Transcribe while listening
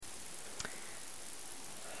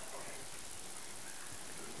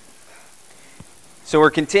So we're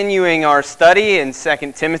continuing our study in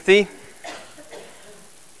 2 Timothy.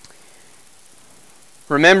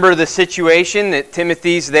 Remember the situation that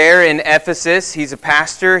Timothy's there in Ephesus. He's a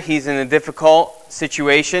pastor. He's in a difficult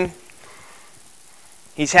situation.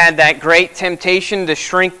 He's had that great temptation to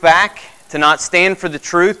shrink back, to not stand for the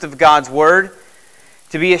truth of God's Word,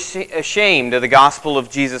 to be ashamed of the gospel of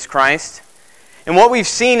Jesus Christ. And what we've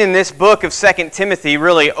seen in this book of 2 Timothy,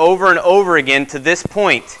 really over and over again to this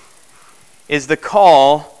point, is the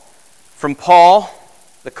call from Paul,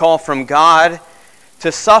 the call from God,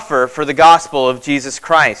 to suffer for the gospel of Jesus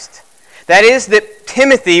Christ. That is, that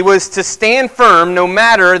Timothy was to stand firm no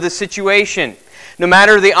matter the situation, no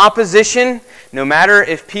matter the opposition, no matter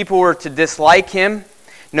if people were to dislike him,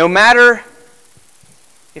 no matter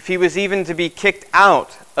if he was even to be kicked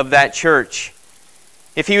out of that church.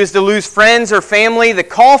 If he was to lose friends or family, the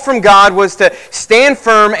call from God was to stand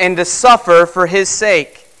firm and to suffer for his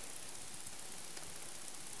sake.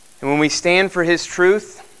 And when we stand for His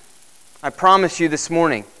truth, I promise you this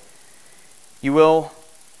morning, you will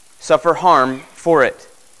suffer harm for it.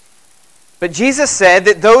 But Jesus said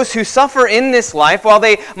that those who suffer in this life, while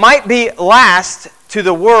they might be last to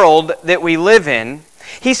the world that we live in,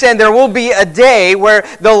 He said there will be a day where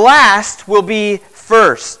the last will be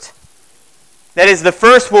first. That is, the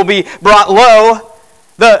first will be brought low,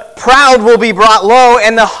 the proud will be brought low,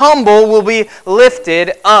 and the humble will be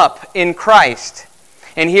lifted up in Christ.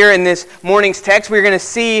 And here in this morning's text, we're going to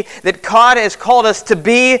see that God has called us to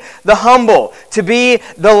be the humble, to be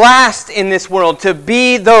the last in this world, to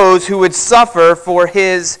be those who would suffer for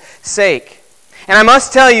His sake. And I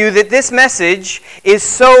must tell you that this message is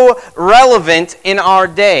so relevant in our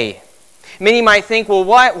day. Many might think, well,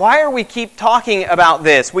 why are we keep talking about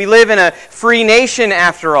this? We live in a free nation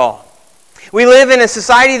after all. We live in a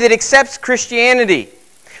society that accepts Christianity.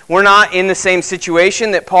 We're not in the same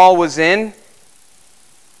situation that Paul was in.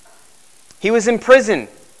 He was in prison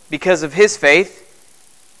because of his faith.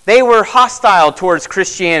 They were hostile towards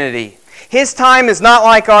Christianity. His time is not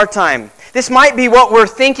like our time. This might be what we're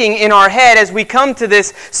thinking in our head as we come to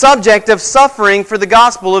this subject of suffering for the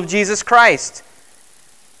gospel of Jesus Christ.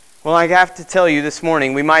 Well, I have to tell you this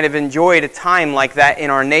morning, we might have enjoyed a time like that in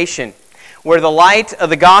our nation, where the light of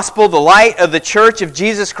the gospel, the light of the church of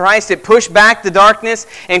Jesus Christ, it pushed back the darkness,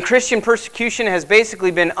 and Christian persecution has basically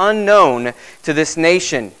been unknown to this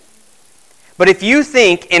nation. But if you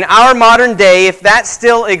think in our modern day, if that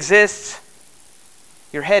still exists,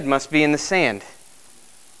 your head must be in the sand.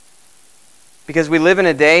 Because we live in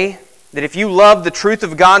a day that if you love the truth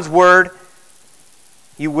of God's Word,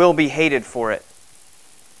 you will be hated for it.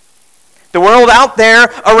 The world out there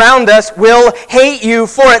around us will hate you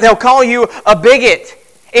for it. They'll call you a bigot.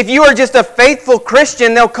 If you are just a faithful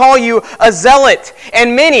Christian, they'll call you a zealot.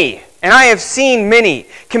 And many, and I have seen many,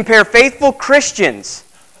 compare faithful Christians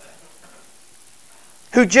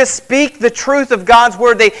who just speak the truth of God's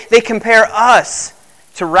Word, they compare us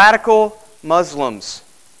to radical Muslims.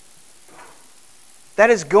 That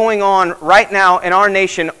is going on right now in our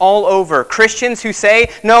nation all over. Christians who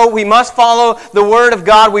say, no, we must follow the Word of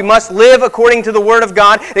God. We must live according to the Word of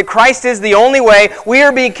God. That Christ is the only way. We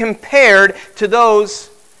are being compared to those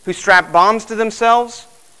who strap bombs to themselves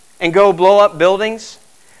and go blow up buildings,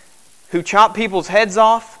 who chop people's heads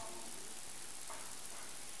off.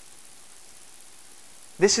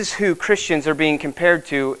 This is who Christians are being compared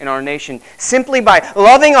to in our nation. Simply by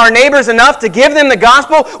loving our neighbors enough to give them the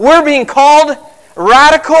gospel, we're being called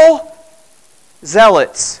radical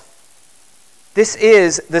zealots. This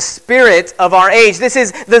is the spirit of our age. This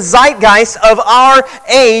is the zeitgeist of our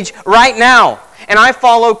age right now. And I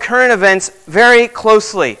follow current events very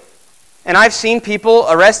closely. And I've seen people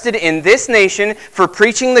arrested in this nation for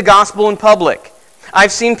preaching the gospel in public.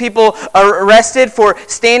 I've seen people arrested for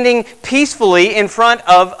standing peacefully in front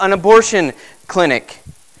of an abortion clinic.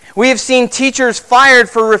 We have seen teachers fired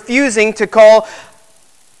for refusing to call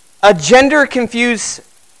a gender-confused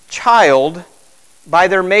child by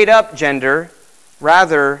their made-up gender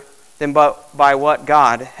rather than by what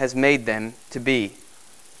God has made them to be.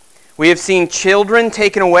 We have seen children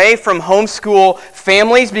taken away from homeschool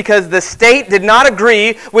families because the state did not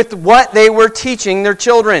agree with what they were teaching their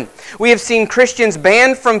children. We have seen Christians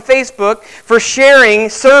banned from Facebook for sharing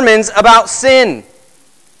sermons about sin.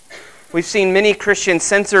 We've seen many Christians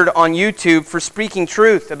censored on YouTube for speaking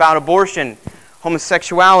truth about abortion,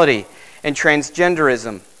 homosexuality, and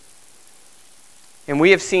transgenderism. And we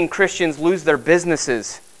have seen Christians lose their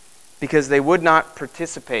businesses because they would not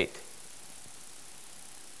participate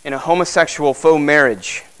in a homosexual faux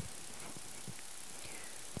marriage.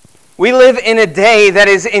 We live in a day that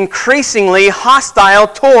is increasingly hostile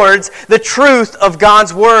towards the truth of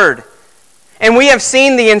God's Word. And we have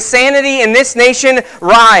seen the insanity in this nation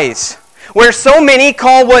rise, where so many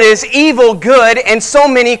call what is evil good, and so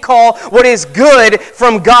many call what is good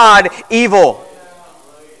from God evil.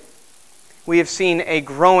 We have seen a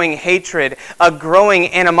growing hatred, a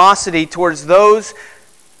growing animosity towards those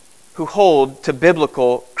who hold to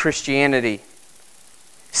biblical Christianity.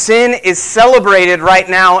 Sin is celebrated right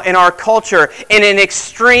now in our culture in an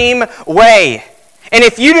extreme way. And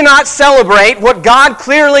if you do not celebrate what God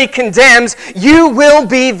clearly condemns, you will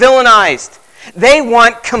be villainized. They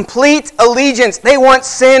want complete allegiance. They want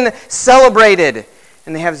sin celebrated.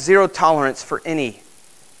 And they have zero tolerance for any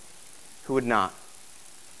who would not.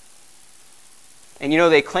 And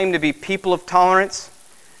they claim to be people of tolerance,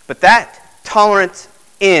 but that tolerance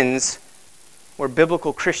ends where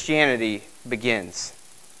biblical Christianity begins.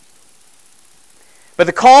 But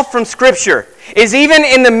the call from Scripture is, even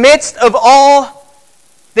in the midst of all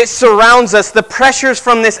that surrounds us, the pressures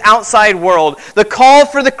from this outside world, the call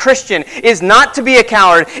for the Christian is not to be a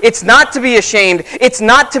coward, it's not to be ashamed, it's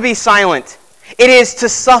not to be silent. It is to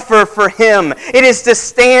suffer for Him. It is to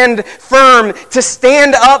stand firm, to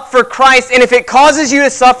stand up for Christ. And if it causes you to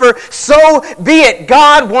suffer, so be it.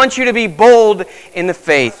 God wants you to be bold in the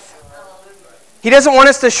faith. He doesn't want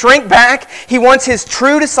us to shrink back. He wants His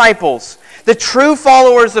true disciples, the true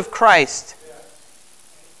followers of Christ,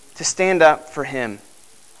 to stand up for Him.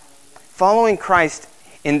 Following Christ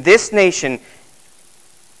in this nation,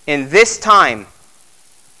 in this time,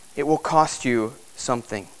 it will cost you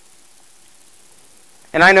something.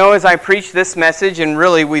 And I know as I preach this message, and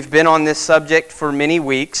really we've been on this subject for many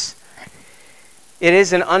weeks, it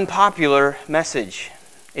is an unpopular message.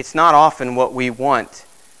 It's not often what we want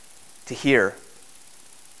to hear.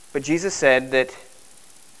 But Jesus said that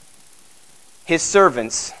His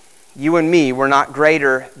servants, you and me, were not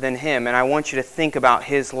greater than Him. And I want you to think about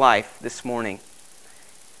His life this morning.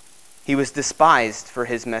 He was despised for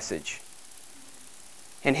His message.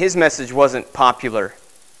 And His message wasn't popular.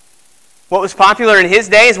 What was popular in His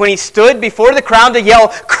day is when He stood before the crowd to yell,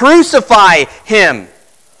 "Crucify Him!"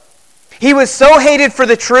 He was so hated for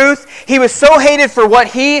the truth, He was so hated for what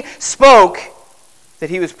He spoke, that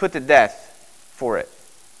He was put to death for it.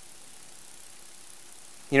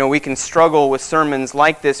 We can struggle with sermons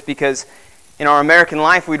like this because in our American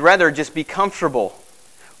life, we'd rather just be comfortable.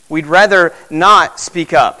 We'd rather not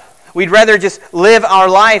speak up. We'd rather just live our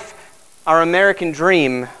life, our American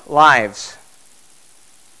dream lives.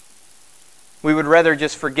 We would rather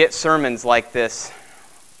just forget sermons like this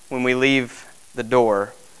when we leave the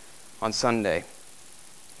door on Sunday.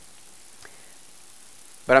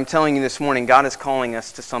 But I'm telling you this morning, God is calling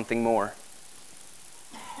us to something more.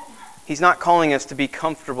 He's not calling us to be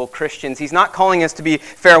comfortable Christians. He's not calling us to be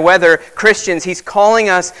fair weather Christians. He's calling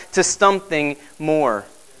us to something more.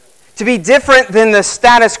 To be different than the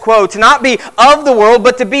status quo. To not be of the world,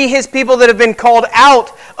 but to be His people that have been called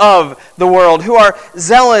out of the world, who are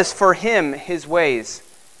zealous for Him, His ways,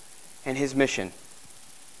 and His mission.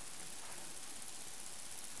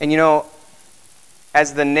 And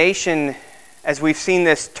as the nation, as we've seen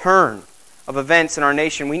this turn of events in our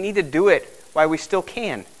nation, we need to do it while we still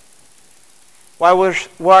can.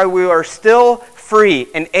 While we are still free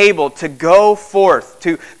and able to go forth,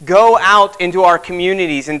 to go out into our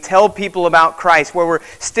communities and tell people about Christ, where we're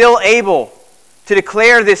still able to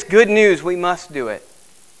declare this good news, we must do it.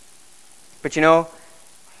 But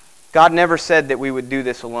God never said that we would do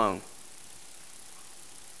this alone.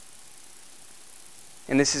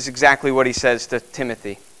 And this is exactly what He says to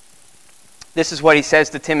Timothy. This is what He says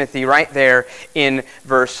to Timothy right there in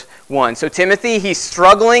verse 1. So Timothy, he's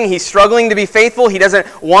struggling to be faithful. He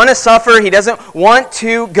doesn't want to suffer. He doesn't want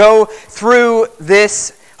to go through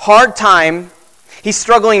this hard time. He's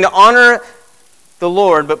struggling to honor the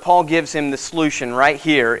Lord, but Paul gives him the solution right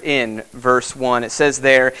here in verse 1. It says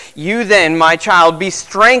there, "You then, my child, be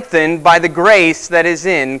strengthened by the grace that is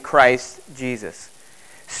in Christ Jesus."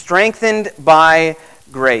 Strengthened by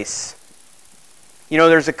grace.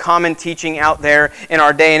 There's a common teaching out there in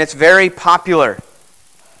our day, and it's very popular.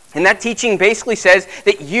 And that teaching basically says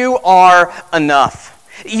that you are enough.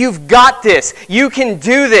 You've got this. You can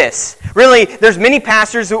do this. Really, there's many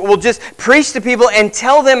pastors who will just preach to people and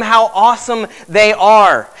tell them how awesome they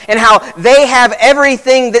are and how they have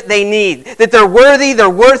everything that they need, that they're worthy, they're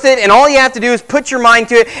worth it, and all you have to do is put your mind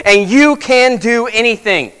to it, and you can do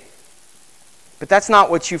anything. But that's not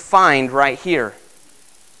what you find right here.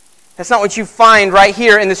 That's not what you find right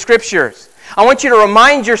here in the Scriptures. I want you to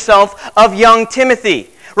remind yourself of young Timothy.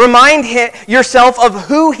 Remind yourself of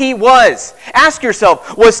who he was. Ask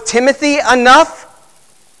yourself, was Timothy enough?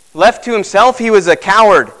 Left to himself, he was a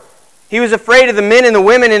coward. He was afraid of the men and the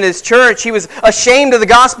women in his church. He was ashamed of the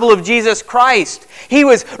gospel of Jesus Christ. He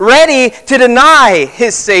was ready to deny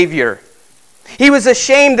his Savior. He was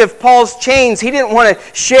ashamed of Paul's chains. He didn't want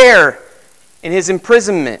to share in his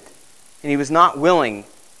imprisonment. And he was not willing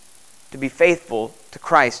to be faithful to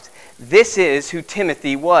Christ. This is who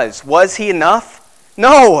Timothy was. Was he enough?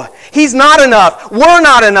 No, he's not enough. We're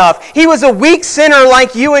not enough. He was a weak sinner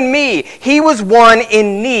like you and me. He was one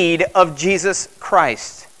in need of Jesus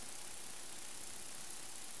Christ.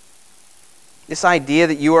 This idea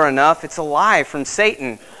that you are enough, it's a lie from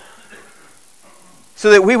Satan.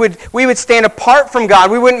 So that we would stand apart from God.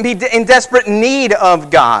 We wouldn't be in desperate need of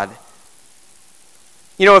God.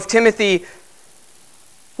 You know, if Timothy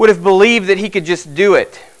would have believed that he could just do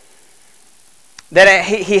it, that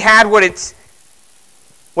he had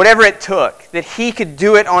whatever it took, that he could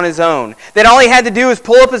do it on his own, that all he had to do was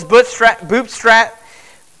pull up his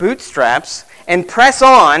bootstraps and press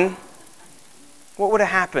on, what would have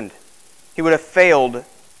happened? He would have failed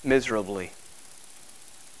miserably.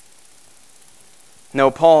 No,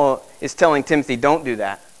 Paul is telling Timothy, don't do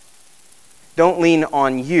that. Don't lean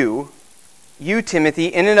on you. You, Timothy,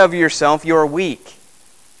 in and of yourself, you are weak.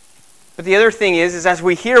 But the other thing is as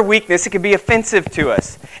we hear weakness, it could be offensive to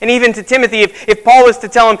us. And even to Timothy, if Paul was to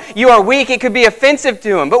tell him, you are weak, it could be offensive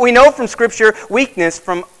to him. But we know from Scripture, weakness,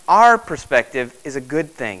 from our perspective, is a good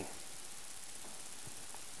thing.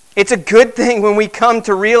 It's a good thing when we come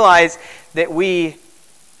to realize that we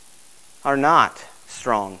are not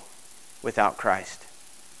strong without Christ.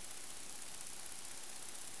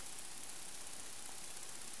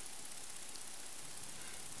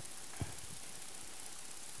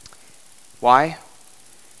 Why?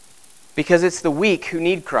 Because it's the weak who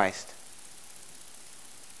need Christ.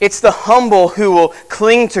 It's the humble who will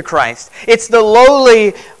cling to Christ. It's the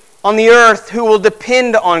lowly on the earth who will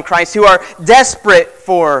depend on Christ, who are desperate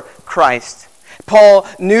for Christ. Paul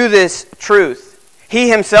knew this truth. He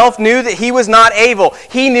himself knew that he was not able.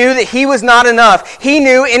 He knew that he was not enough. He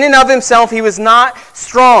knew in and of himself he was not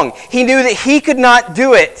strong. He knew that he could not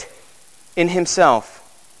do it in himself,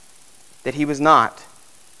 that he was not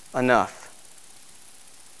enough.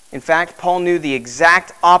 In fact, Paul knew the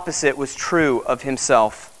exact opposite was true of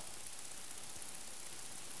himself.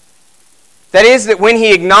 That is, that when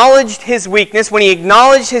he acknowledged his weakness, when he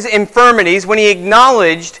acknowledged his infirmities, when he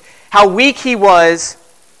acknowledged how weak he was,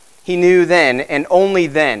 he knew then, and only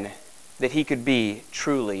then, that he could be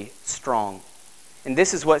truly strong. And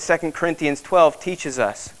this is what 2 Corinthians 12 teaches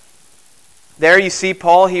us. There you see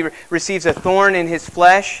Paul, he receives a thorn in his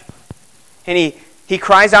flesh, and he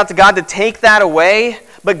cries out to God to take that away.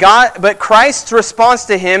 But Christ's response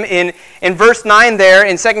to him in verse 9 there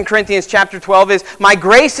in 2 Corinthians chapter 12 is, my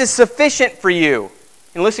grace is sufficient for you.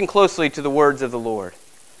 And listen closely to the words of the Lord.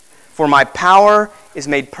 For my power is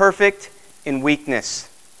made perfect in weakness.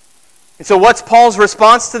 And so what's Paul's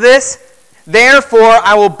response to this? Therefore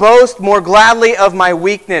I will boast more gladly of my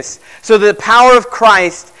weakness, so that the power of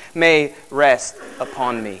Christ may rest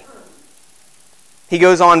upon me. He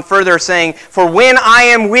goes on further saying, for when I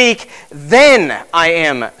am weak, then I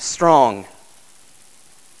am strong.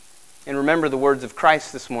 And remember the words of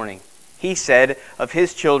Christ this morning. He said of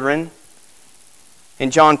his children in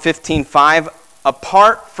John 15:5,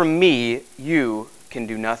 apart from me, you can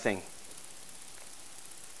do nothing.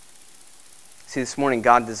 See, this morning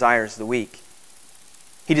God desires the weak.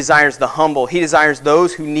 He desires the humble. He desires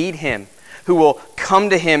those who need Him, who will come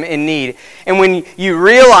to Him in need. And when you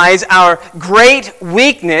realize our great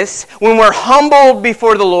weakness, when we're humbled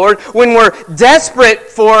before the Lord, when we're desperate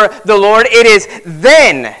for the Lord, it is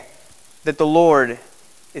then that the Lord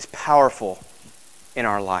is powerful in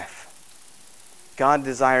our life. God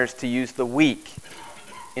desires to use the weak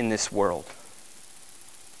in this world.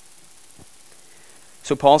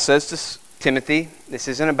 So Paul says to Timothy, this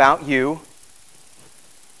isn't about you.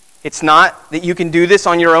 It's not that you can do this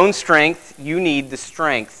on your own strength. You need the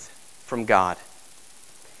strength from God.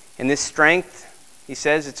 And this strength, he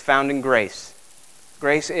says, it's found in grace.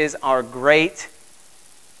 Grace is our great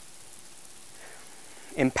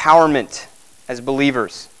empowerment as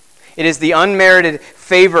believers. It is the unmerited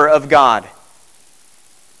favor of God.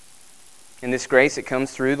 And this grace, it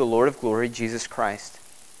comes through the Lord of glory, Jesus Christ.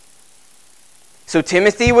 So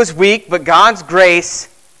Timothy was weak, but God's grace,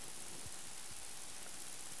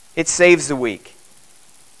 it saves the weak.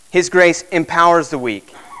 His grace empowers the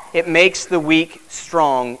weak. It makes the weak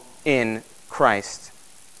strong in Christ.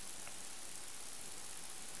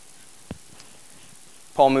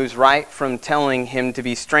 Paul moves right from telling him to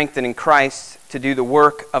be strengthened in Christ to do the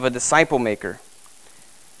work of a disciple maker.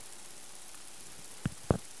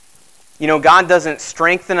 You know, God doesn't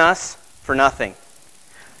strengthen us for nothing.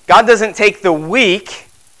 God doesn't take the weak,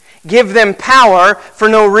 give them power for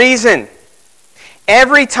no reason.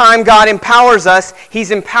 Every time God empowers us,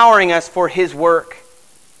 He's empowering us for His work.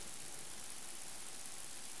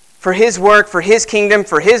 For His work, for His kingdom,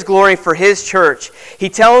 for His glory, for His church. He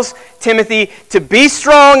tells Timothy to be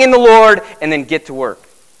strong in the Lord and then get to work.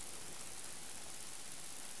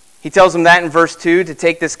 He tells him that in verse 2, to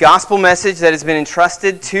take this gospel message that has been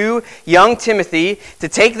entrusted to young Timothy, to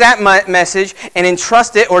take that message and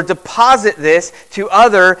entrust it or deposit this to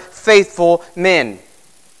other faithful men.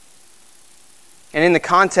 And in the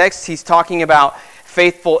context, he's talking about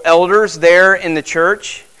faithful elders there in the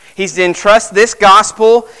church. He's to entrust this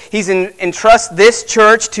gospel, he's to entrust this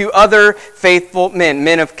church to other faithful men.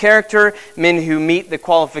 Men of character, men who meet the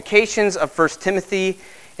qualifications of 1 Timothy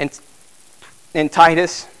and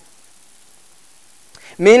Titus.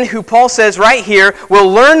 Men who Paul says right here will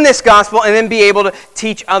learn this gospel and then be able to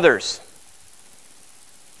teach others.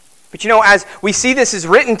 But as we see this is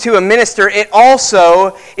written to a minister, it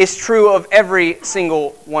also is true of every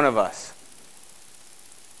single one of us.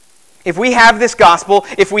 If we have this gospel,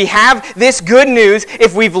 if we have this good news,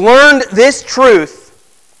 if we've learned this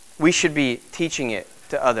truth, we should be teaching it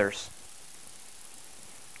to others.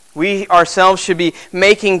 We ourselves should be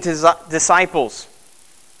making disciples.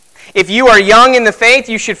 If you are young in the faith,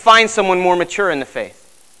 you should find someone more mature in the faith.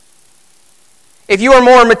 If you are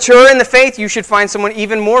more mature in the faith, you should find someone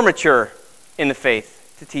even more mature in the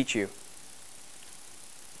faith to teach you.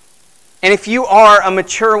 And if you are a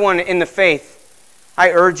mature one in the faith,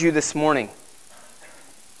 I urge you this morning,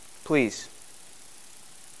 please,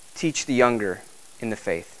 teach the younger in the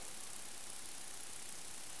faith.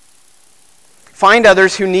 Find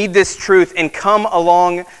others who need this truth and come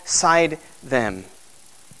alongside them.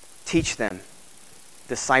 Teach them.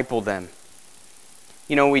 Disciple them.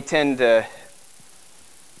 We tend to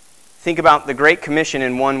think about the Great Commission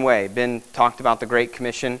in one way. Ben talked about the Great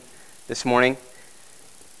Commission this morning.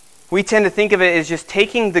 We tend to think of it as just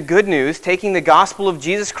taking the good news, taking the gospel of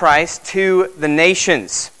Jesus Christ to the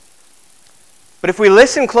nations. But if we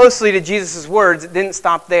listen closely to Jesus' words, it didn't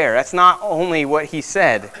stop there. That's not only what He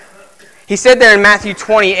said. He said there in Matthew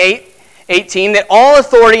 28:18 that all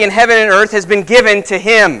authority in heaven and earth has been given to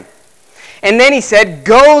Him. And then He said,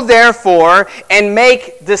 "Go therefore and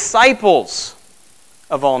make disciples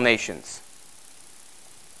of all nations,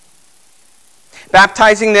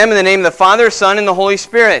 baptizing them in the name of the Father, Son, and the Holy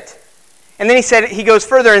Spirit." And then he goes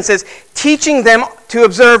further and says, "Teaching them to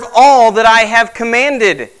observe all that I have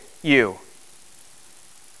commanded you."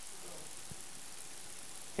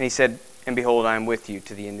 And He said, "And behold, I am with you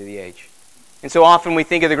to the end of the age." And so often we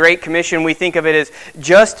think of the Great Commission, we think of it as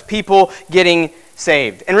just people getting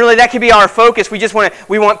saved. And really that could be our focus.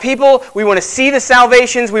 We want people, we want to see the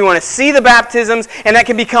salvations, we want to see the baptisms, and that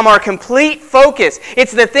can become our complete focus.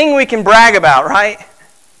 It's the thing we can brag about, right?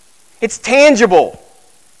 It's tangible.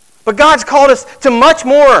 But God's called us to much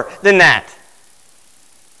more than that.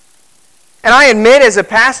 And I admit as a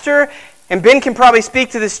pastor, and Ben can probably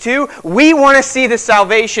speak to this too, we want to see the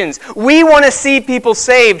salvations. We want to see people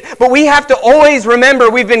saved. But we have to always remember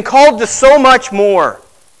we've been called to so much more.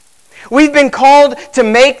 We've been called to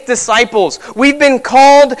make disciples. We've been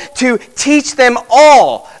called to teach them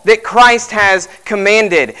all that Christ has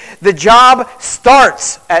commanded. The job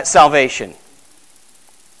starts at salvation.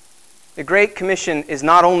 The Great Commission is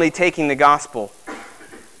not only taking the gospel,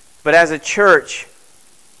 but as a church,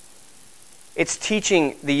 it's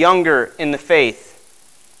teaching the younger in the faith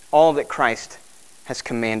all that Christ has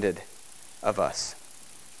commanded of us.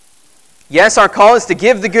 Yes, our call is to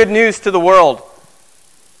give the good news to the world,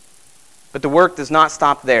 but the work does not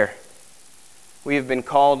stop there. We have been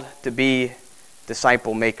called to be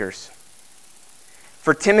disciple makers.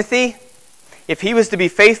 For Timothy, if he was to be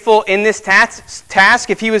faithful in this task,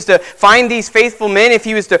 if he was to find these faithful men, if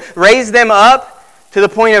he was to raise them up to the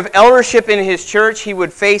point of eldership in his church, he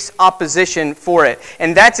would face opposition for it.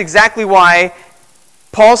 And that's exactly why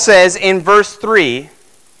Paul says in verse 3,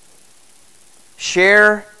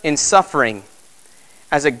 "Share in suffering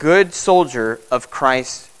as a good soldier of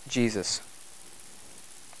Christ Jesus."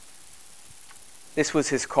 This was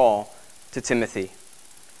his call to Timothy.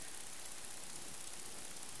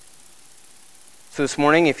 So this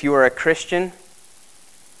morning, if you are a Christian,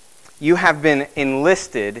 you have been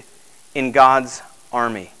enlisted in God's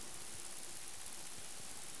army.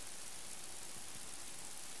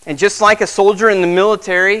 And just like a soldier in the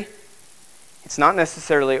military, it's not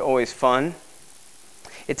necessarily always fun.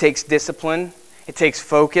 It takes discipline. It takes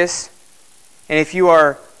focus. And if you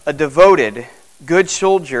are a devoted, good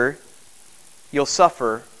soldier, you'll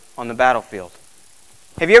suffer on the battlefield.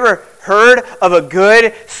 Have you ever heard of a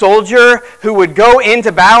good soldier who would go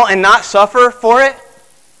into battle and not suffer for it?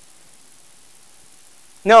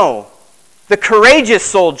 No. The courageous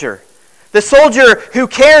soldier, the soldier who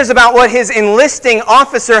cares about what his enlisting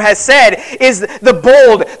officer has said, is the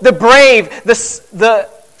bold, the brave, the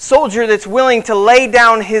soldier that's willing to lay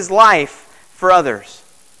down his life for others.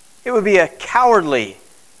 It would be a cowardly,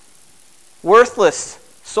 worthless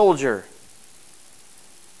soldier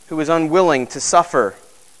who was unwilling to suffer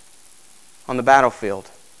on the battlefield.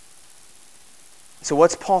 So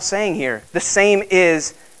what's Paul saying here? The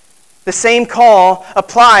same call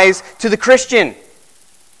applies to the Christian.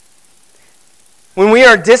 When we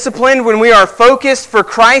are disciplined, when we are focused for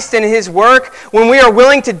Christ and His work, when we are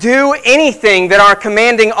willing to do anything that our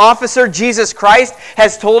commanding officer, Jesus Christ,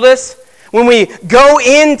 has told us, when we go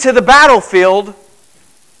into the battlefield,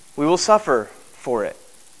 we will suffer for it.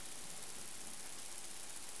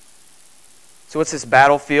 So what's this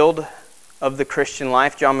battlefield of the Christian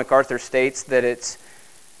life? John MacArthur states that it's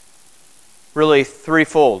really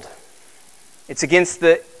threefold. It's against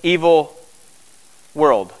the evil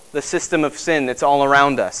world, the system of sin that's all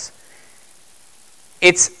around us.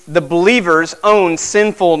 It's the believer's own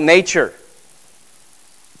sinful nature.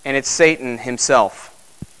 And it's Satan himself.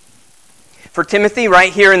 For Timothy,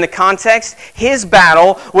 right here in the context, his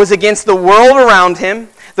battle was against the world around him,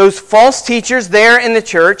 those false teachers there in the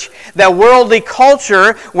church, that worldly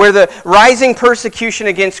culture where the rising persecution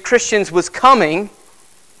against Christians was coming.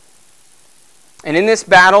 And in this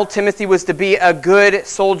battle, Timothy was to be a good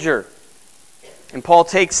soldier. And Paul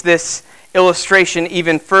takes this illustration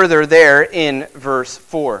even further there in verse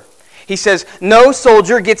 4. He says, "No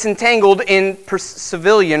soldier gets entangled in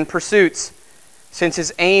civilian pursuits, since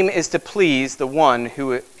his aim is to please the one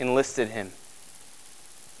who enlisted him."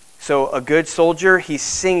 So a good soldier, he's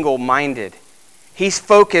single-minded. He's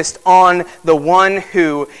focused on the one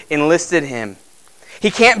who enlisted him.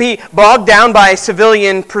 He can't be bogged down by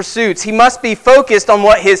civilian pursuits. He must be focused on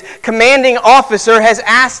what his commanding officer has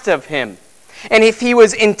asked of him. And if he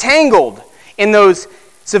was entangled in those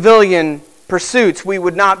civilian pursuits, we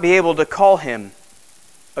would not be able to call him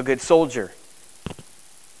a good soldier.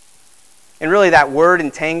 And really that word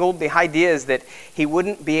entangled, the idea is that he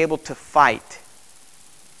wouldn't be able to fight.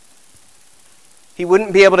 He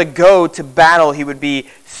wouldn't be able to go to battle. He would be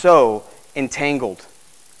so entangled.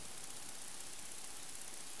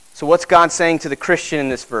 So what's God saying to the Christian in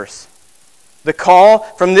this verse? The call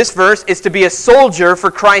from this verse is to be a soldier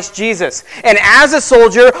for Christ Jesus. And as a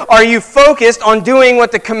soldier, are you focused on doing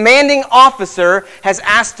what the commanding officer has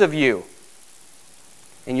asked of you?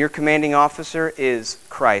 And your commanding officer is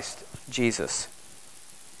Christ Jesus.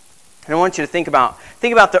 And I want you to think about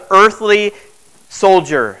the earthly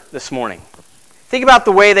soldier this morning. Think about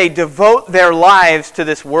the way they devote their lives to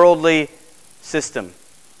this worldly system.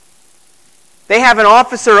 They have an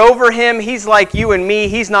officer over him. He's like you and me.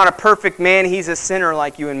 He's not a perfect man. He's a sinner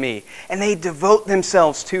like you and me. And they devote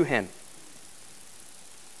themselves to him.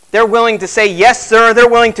 They're willing to say, yes, sir. They're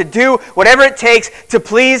willing to do whatever it takes to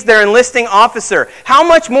please their enlisting officer. How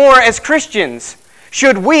much more as Christians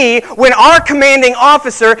should we, when our commanding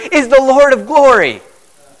officer is the Lord of glory?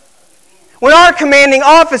 When our commanding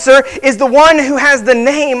officer is the one who has the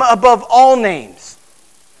name above all names?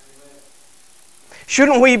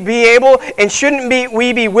 Shouldn't we be able and shouldn't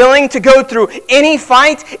we be willing to go through any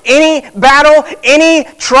fight, any battle, any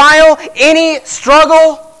trial, any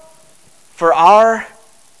struggle for our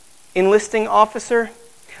enlisting officer?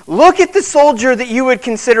 Look at the soldier that you would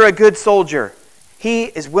consider a good soldier. He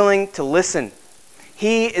is willing to listen.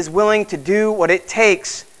 He is willing to do what it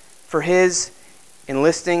takes for his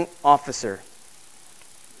enlisting officer.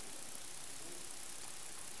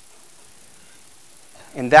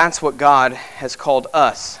 And that's what God has called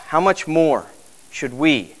us. How much more should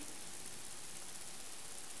we?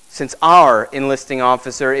 Since our enlisting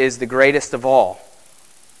officer is the greatest of all,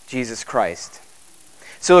 Jesus Christ.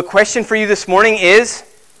 So the question for you this morning is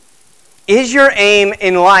your aim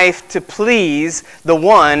in life to please the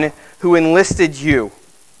one who enlisted you?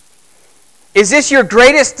 Is this your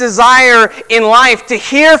greatest desire in life, to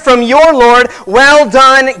hear from your Lord, "Well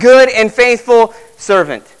done, good and faithful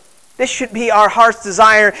servant"? This should be our heart's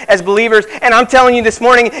desire as believers. And I'm telling you this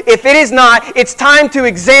morning, if it is not, it's time to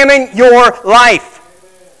examine your life.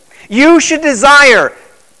 You should desire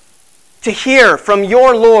to hear from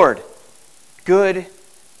your Lord, "Good,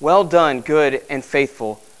 well done, good and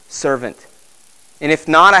faithful servant." And if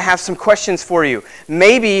not, I have some questions for you.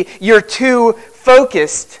 Maybe you're too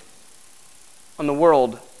focused on the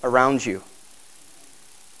world around you.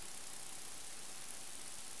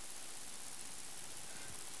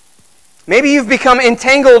 Maybe you've become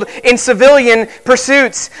entangled in civilian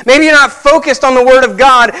pursuits. Maybe you're not focused on the Word of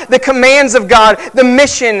God, the commands of God, the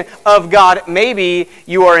mission of God. Maybe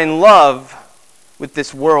you are in love with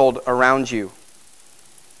this world around you.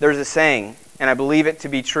 There's a saying, and I believe it to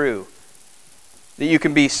be true, that you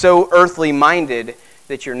can be so earthly minded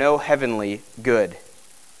that you're no heavenly good.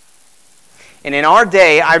 And in our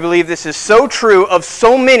day, I believe this is so true of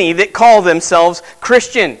so many that call themselves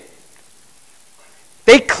Christian.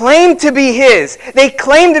 They claim to be His. They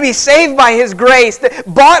claim to be saved by His grace,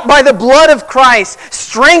 bought by the blood of Christ,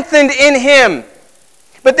 strengthened in Him.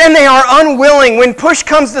 But then they are unwilling, when push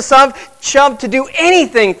comes to shove, to do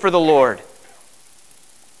anything for the Lord.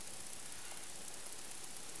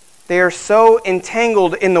 They are so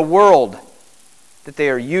entangled in the world that they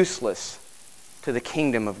are useless to the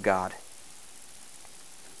kingdom of God.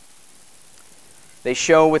 They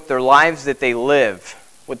show with their lives that they live,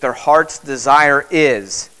 what their heart's desire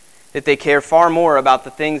is, that they care far more about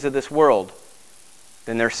the things of this world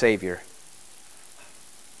than their Savior.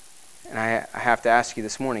 And I have to ask you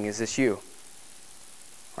this morning, is this you?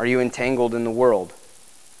 Are you entangled in the world?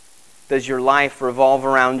 Does your life revolve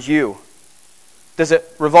around you? Does it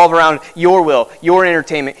revolve around your will, your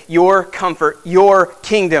entertainment, your comfort, your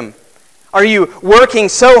kingdom? Are you working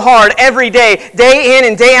so hard every day, day in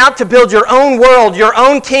and day out, to build your own world, your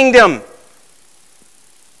own kingdom?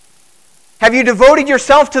 Have you devoted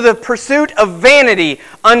yourself to the pursuit of vanity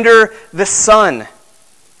under the sun?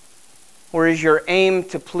 Or is your aim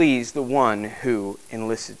to please the one who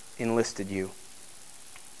enlisted you?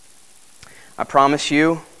 I promise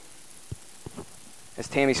you, as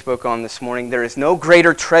Tammy spoke on this morning, there is no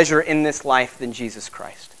greater treasure in this life than Jesus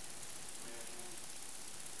Christ.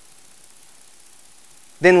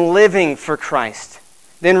 Than living for Christ.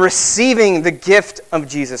 Than receiving the gift of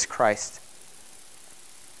Jesus Christ.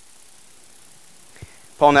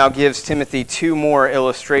 Paul now gives Timothy two more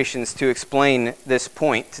illustrations to explain this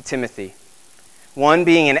point to Timothy. One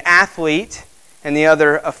being an athlete and the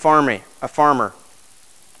other a farmer.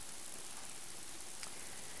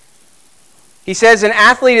 He says an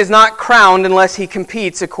athlete is not crowned unless he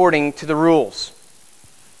competes according to the rules.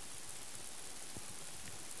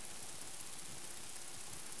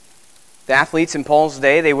 The athletes in Paul's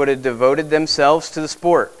day, they would have devoted themselves to the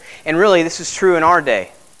sport. And really, this is true in our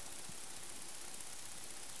day.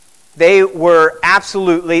 They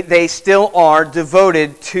still are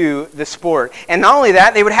devoted to the sport. And not only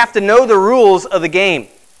that, they would have to know the rules of the game.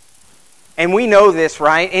 And we know this,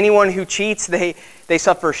 right? Anyone who cheats, they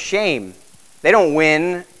suffer shame. They don't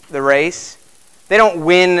win the race. They don't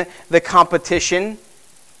win the competition.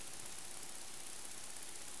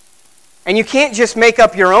 And you can't just make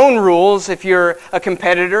up your own rules if you're a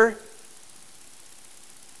competitor.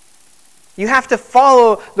 You have to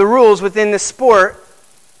follow the rules within the sport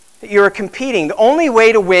that you're competing. The only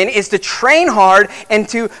way to win is to train hard and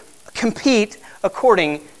to compete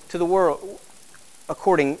according to the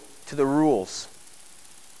rules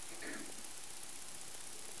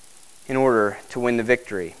in order to win the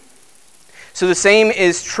victory. So the same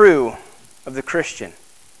is true of the Christian.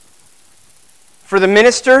 For the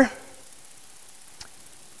minister,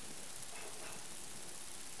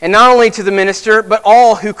 and not only to the minister, but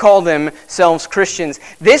all who call themselves Christians.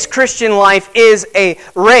 This Christian life is a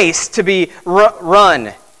race to be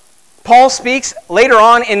run. Paul speaks later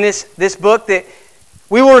on in this book that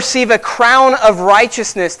we will receive a crown of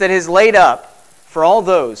righteousness that is laid up for all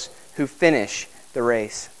those who finish the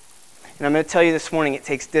race. And I'm going to tell you this morning, it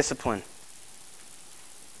takes discipline.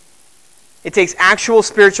 It takes actual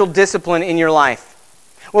spiritual discipline in your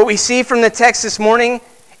life. What we see from the text this morning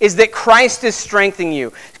is that Christ is strengthening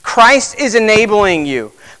you. Christ is enabling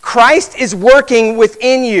you. Christ is working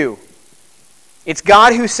within you. It's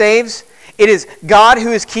God who saves. It is God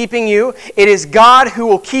who is keeping you. It is God who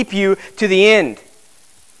will keep you to the end.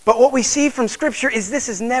 But what we see from Scripture is this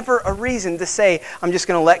is never a reason to say, I'm just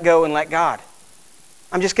going to let go and let God.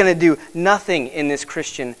 I'm just going to do nothing in this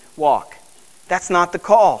Christian walk. That's not the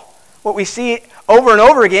call. What we see over and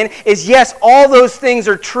over again is, yes, all those things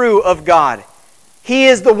are true of God. He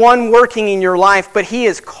is the one working in your life, but He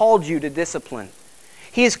has called you to discipline.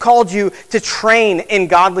 He has called you to train in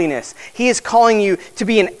godliness. He is calling you to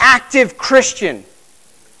be an active Christian,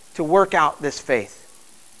 to work out this faith.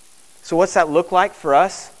 So what's that look like for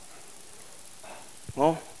us?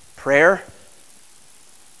 Well, prayer.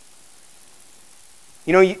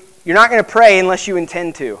 You know, you're not going to pray unless you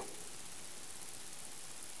intend to.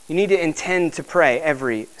 You need to intend to pray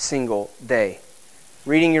every single day.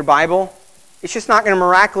 Reading your Bible, it's just not going to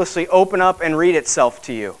miraculously open up and read itself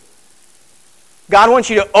to you. God wants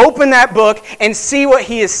you to open that book and see what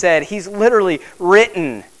He has said. He's literally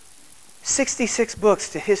written 66 books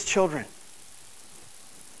to his children.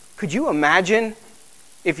 Could you imagine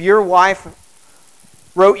if your wife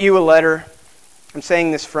wrote you a letter? I'm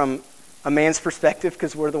saying this from a man's perspective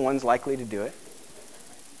because we're the ones likely to do it.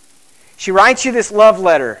 She writes you this love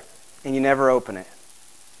letter and you never open it.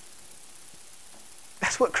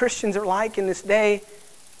 That's what Christians are like in this day.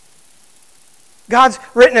 God's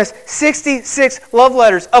written us 66 love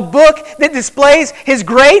letters, a book that displays His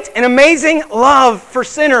great and amazing love for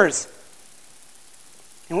sinners.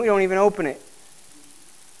 And we don't even open it.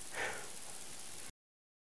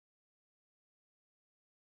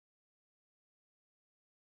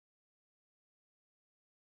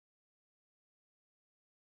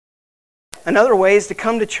 Another way is to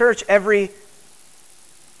come to church every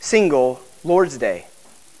single Lord's Day.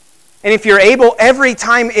 And if you're able, every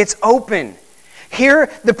time it's open,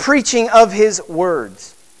 hear the preaching of His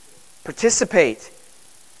words. Participate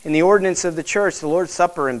in the ordinance of the church, the Lord's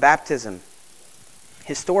Supper and baptism.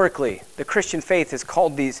 Historically, the Christian faith has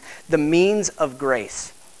called these the means of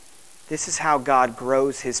grace. This is how God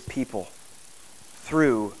grows His people,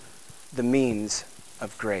 through the means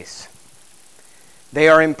of grace. They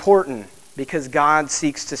are important because God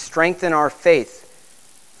seeks to strengthen our faith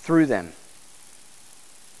through them.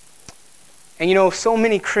 And you know, so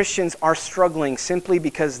many Christians are struggling simply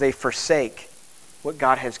because they forsake what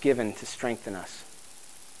God has given to strengthen us.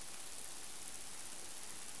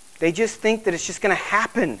 They just think that it's just going to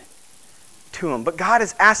happen to them. But God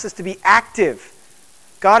has asked us to be active.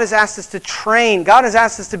 God has asked us to train. God has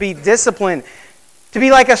asked us to be disciplined, to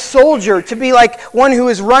be like a soldier, to be like one who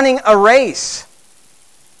is running a race,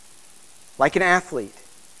 like an athlete.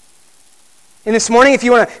 And this morning, if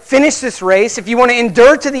you want to finish this race, if you want to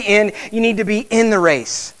endure to the end, you need to be in the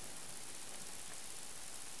race.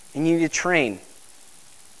 And you need to train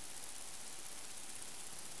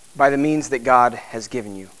by the means that God has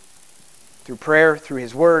given you. Through prayer, through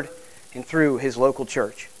His Word, and through His local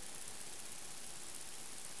church.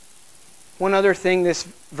 One other thing this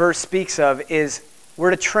verse speaks of is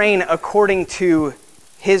we're to train according to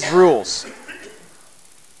His rules.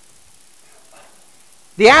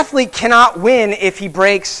 The athlete cannot win if he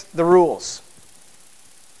breaks the rules.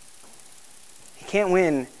 He can't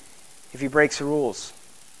win if he breaks the rules.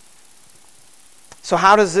 So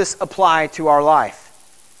how does this apply to our life?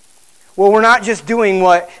 Well, we're not just doing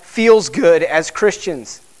what feels good as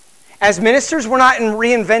Christians. As ministers, we're not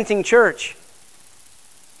reinventing church.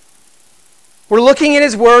 We're looking at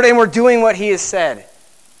His Word and we're doing what He has said.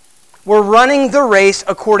 We're running the race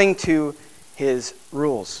according to His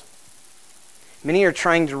rules. Many are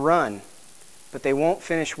trying to run, but they won't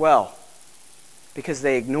finish well because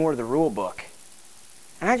they ignore the rule book.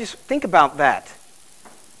 And I just think about that.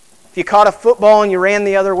 If you caught a football and you ran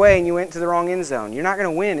the other way and you went to the wrong end zone, you're not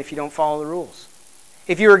going to win if you don't follow the rules.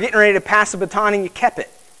 If you were getting ready to pass a baton and you kept it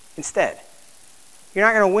instead, you're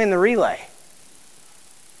not going to win the relay.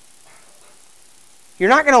 You're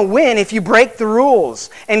not going to win if you break the rules.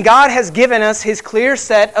 And God has given us His clear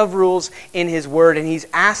set of rules in His Word, and He's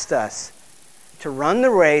asked us to run the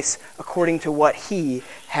race according to what He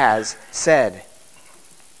has said.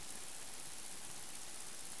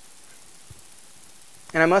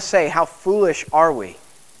 And I must say, how foolish are we?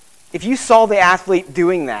 If you saw the athlete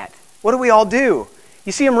doing that, what do we all do?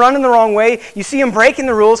 You see him running the wrong way, you see him breaking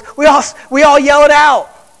the rules, we all yell it out.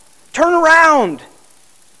 Turn around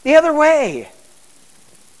the other way.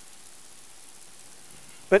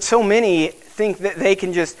 But so many think that they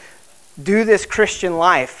can just do this Christian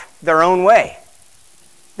life their own way.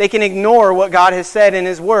 They can ignore what God has said in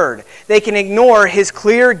His Word. They can ignore His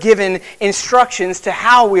clear given instructions to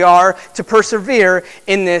how we are to persevere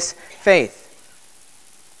in this faith.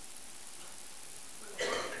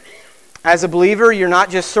 As a believer, you're not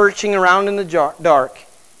just searching around in the dark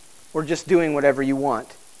or just doing whatever you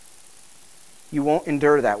want. You won't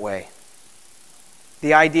endure that way.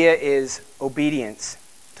 The idea is obedience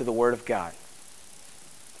to the Word of God.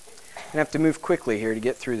 I'm going to have to move quickly here to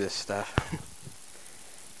get through this stuff.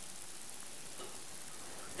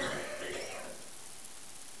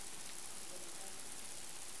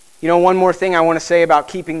 You know, one more thing I want to say about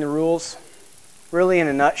keeping the rules. Really, in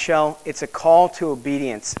a nutshell, it's a call to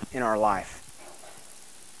obedience in our life.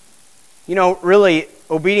 You know, really,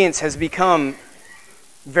 obedience has become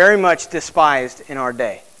very much despised in our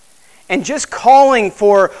day. And just calling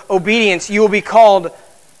for obedience, you will be called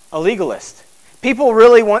a legalist. People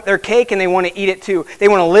really want their cake and they want to eat it too. They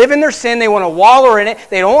want to live in their sin. They want to wallow in it.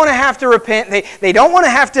 They don't want to have to repent. They don't want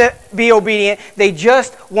to have to be obedient. They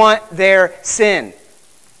just want their sin.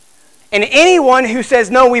 And anyone who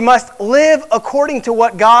says, no, we must live according to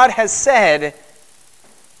what God has said,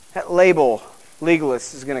 that label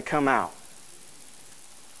legalist is going to come out.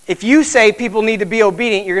 If you say people need to be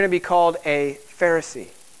obedient, you're going to be called a Pharisee.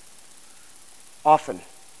 Often.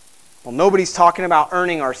 Well, nobody's talking about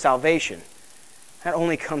earning our salvation. That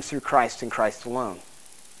only comes through Christ and Christ alone.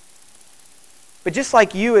 But just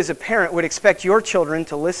like you as a parent would expect your children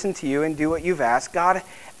to listen to you and do what you've asked, God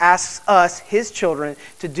asks us, His children,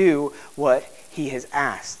 to do what He has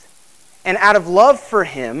asked. And out of love for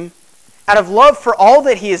Him, out of love for all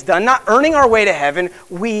that He has done, not earning our way to heaven,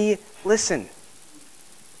 we listen.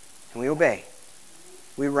 And we obey.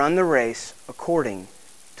 We run the race according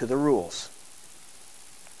to the rules.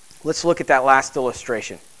 Let's look at that last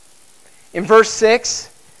illustration. In verse 6,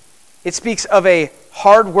 it speaks of a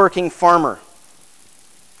hard-working farmer.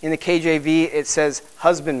 In the KJV, it says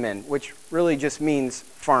husbandman, which really just means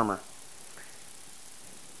farmer.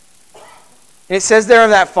 And it says there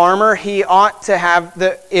of that farmer, he ought to have,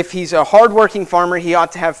 if he's a hard-working farmer, he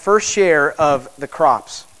ought to have first share of the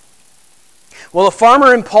crops. Well, a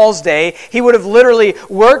farmer in Paul's day, he would have literally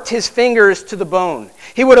worked his fingers to the bone.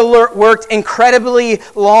 He would have worked incredibly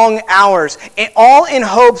long hours, all in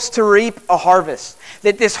hopes to reap a harvest.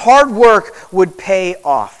 That this hard work would pay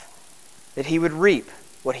off. That he would reap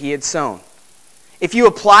what he had sown. If you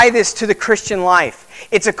apply this to the Christian life,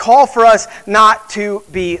 it's a call for us not to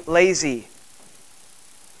be lazy.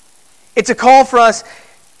 It's a call for us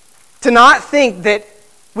to not think that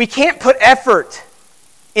we can't put effort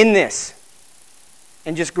in this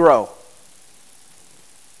and just grow.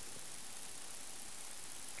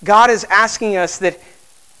 God is asking us that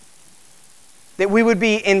we would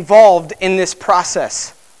be involved in this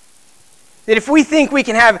process. That if we think we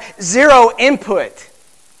can have zero input,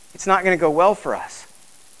 it's not going to go well for us.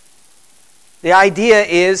 The idea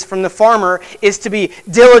is, from the farmer, is to be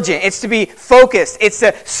diligent. It's to be focused. It's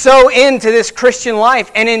to sow into this Christian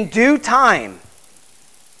life. And in due time,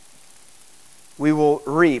 we will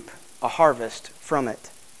reap a harvest from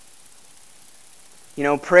it. You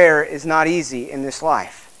know, prayer is not easy in this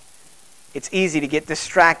life. It's easy to get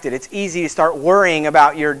distracted. It's easy to start worrying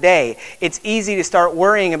about your day. It's easy to start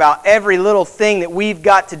worrying about every little thing that we've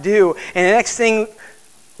got to do. And the next thing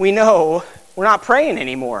we know, we're not praying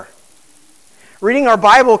anymore. Reading our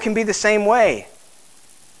Bible can be the same way.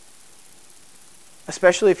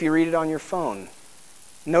 Especially if you read it on your phone.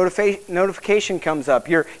 Notification comes up.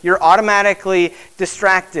 You're automatically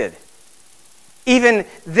distracted. Even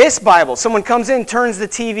this Bible, someone comes in, turns the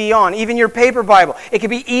TV on. Even your paper Bible. It can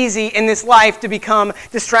be easy in this life to become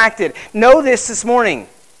distracted. Know this morning.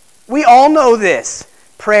 We all know this.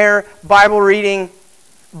 Prayer, Bible reading,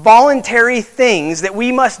 voluntary things that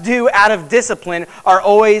we must do out of discipline are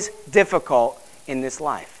always difficult in this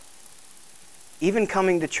life. Even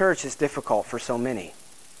coming to church is difficult for so many.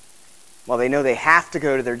 While they know they have to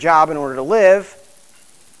go to their job in order to live,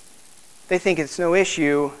 they think it's no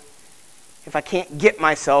issue if I can't get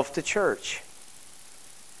myself to church.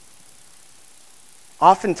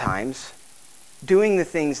 Oftentimes, doing the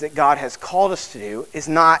things that God has called us to do is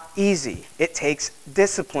not easy. It takes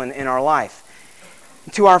discipline in our life.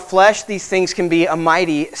 To our flesh, these things can be a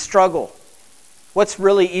mighty struggle. What's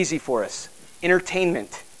really easy for us?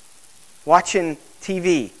 Entertainment, watching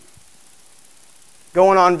TV,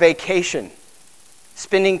 going on vacation,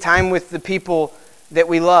 spending time with the people that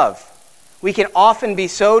we love. We can often be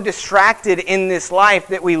so distracted in this life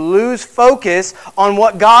that we lose focus on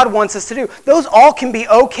what God wants us to do. Those all can be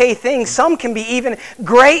okay things. Some can be even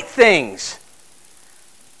great things.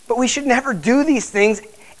 But we should never do these things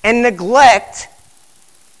and neglect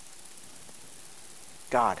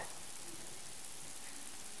God.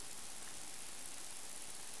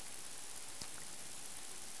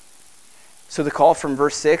 So the call from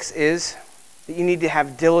verse 6 is that you need to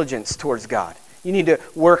have diligence towards God. You need to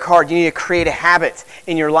work hard. You need to create a habit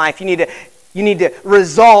in your life. You need to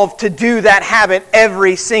resolve to do that habit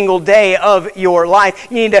every single day of your life.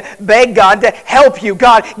 You need to beg God to help you.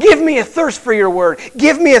 God, give me a thirst for your word.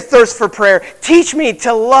 Give me a thirst for prayer. Teach me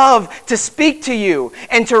to love to speak to you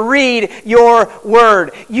and to read your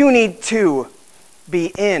word. You need to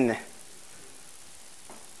be in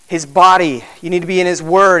His body. You need to be in His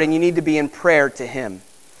word, and you need to be in prayer to Him.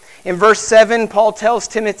 In verse 7, Paul tells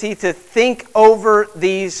Timothy to think over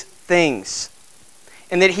these things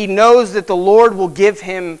and that he knows that the Lord will give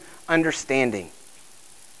him understanding.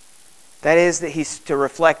 That is, that he's to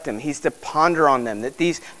reflect them. He's to ponder on them. That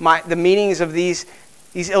the meanings of these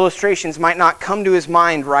illustrations might not come to his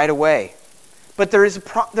mind right away. But there's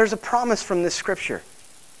a promise from this scripture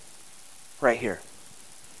right here.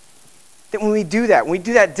 That when we do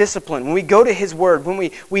that discipline, when we go to His Word, when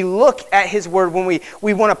we look at His Word, when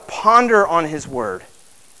we want to ponder on His Word,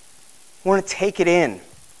 we want to take it in.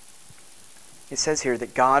 It says here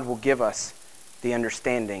that God will give us the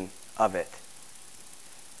understanding of it.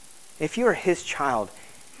 If you are his child,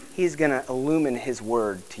 he's going to illumine his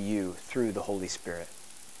word to you through the Holy Spirit.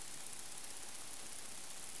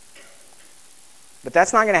 But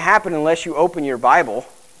that's not going to happen unless you open your Bible.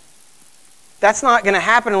 That's not going to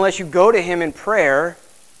happen unless you go to him in prayer.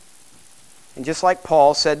 And just like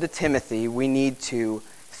Paul said to Timothy, we need to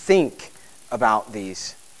think about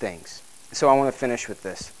these things. So I want to finish with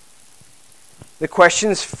this. The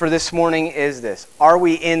questions for this morning is this. Are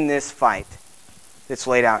we in this fight that's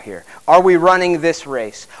laid out here? Are we running this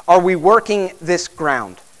race? Are we working this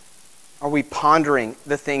ground? Are we pondering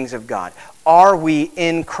the things of God? Are we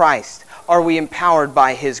in Christ? Are we empowered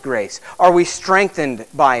by his grace? Are we strengthened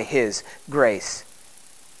by his grace?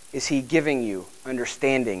 Is he giving you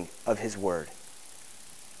understanding of his word?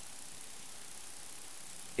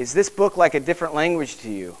 Is this book like a different language to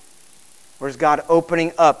you? Or is God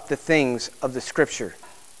opening up the things of the Scripture?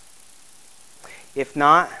 If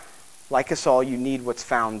not, like us all, you need what's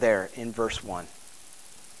found there in verse 1.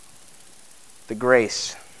 The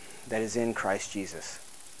grace that is in Christ Jesus.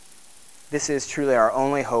 This is truly our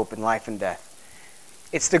only hope in life and death.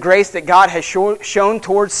 It's the grace that God has shown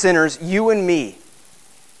towards sinners, you and me.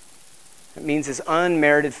 It means his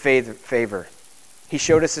unmerited favor. He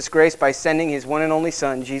showed us this grace by sending his one and only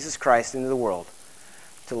Son, Jesus Christ, into the world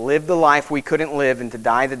to live the life we couldn't live and to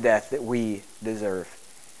die the death that we deserve.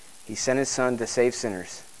 He sent his Son to save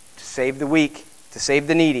sinners, to save the weak, to save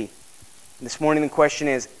the needy. And this morning the question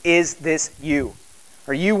is this you?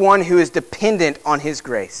 Are you one who is dependent on his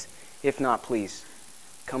grace? If not, please,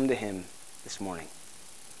 come to him this morning.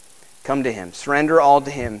 Come to him. Surrender all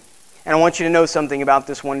to him. And I want you to know something about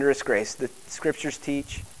this wondrous grace. The Scriptures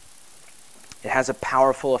teach it has a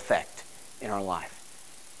powerful effect in our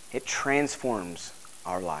life. It transforms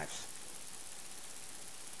our lives.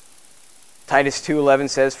 Titus 2:11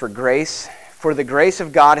 says, For the grace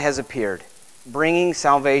of God has appeared, bringing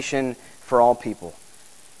salvation for all people,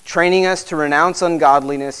 training us to renounce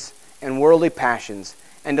ungodliness and worldly passions,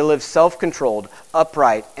 and to live self-controlled,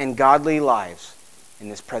 upright, and godly lives in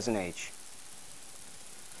this present age.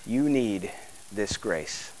 You need this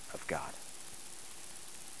grace of God.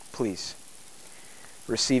 Please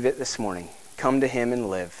receive it this morning. Come to him and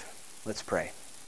live. Let's pray.